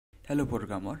Hello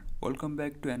programmer, welcome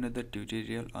back to another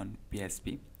tutorial on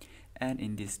PHP, and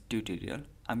in this tutorial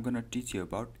I'm gonna teach you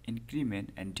about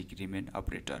increment and decrement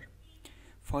operator.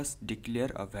 First,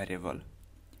 declare a variable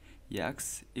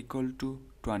x equal to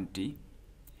 20,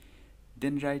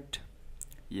 then write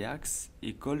x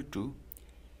equal to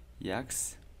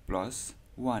x plus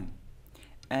 1,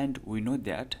 and we know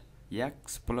that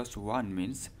x plus 1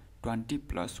 means 20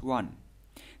 plus 1.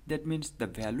 That means the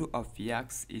value of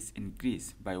x is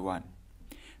increased by 1.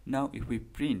 Now if we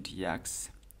print x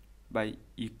by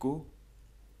echo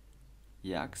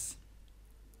x,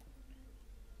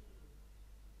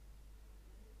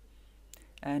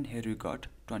 and here we got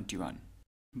 21.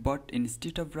 But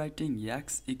instead of writing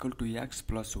x equal to x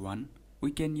plus 1,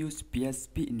 we can use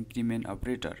PHP increment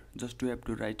operator. Just we have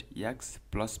to write x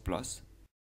plus plus,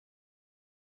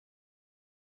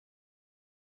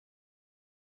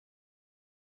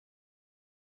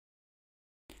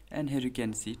 and here you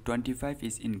can see 25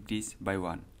 is increased by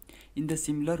 1. In the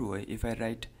similar way, if I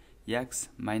write x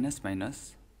minus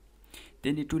minus,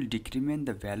 then it will decrement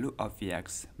the value of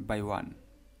x by 1.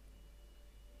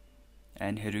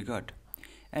 And here we got.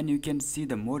 And you can see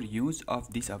the more use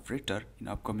of this operator in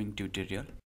upcoming tutorial.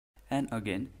 And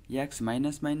again, x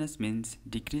minus minus means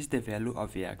decrease the value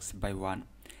of x by 1,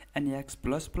 and x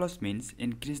plus plus means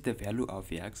increase the value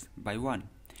of x by 1.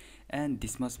 And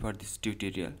this much for this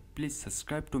tutorial. Please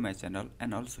subscribe to my channel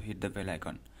and also hit the bell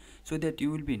icon so that you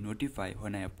will be notified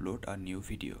when I upload a new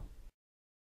video.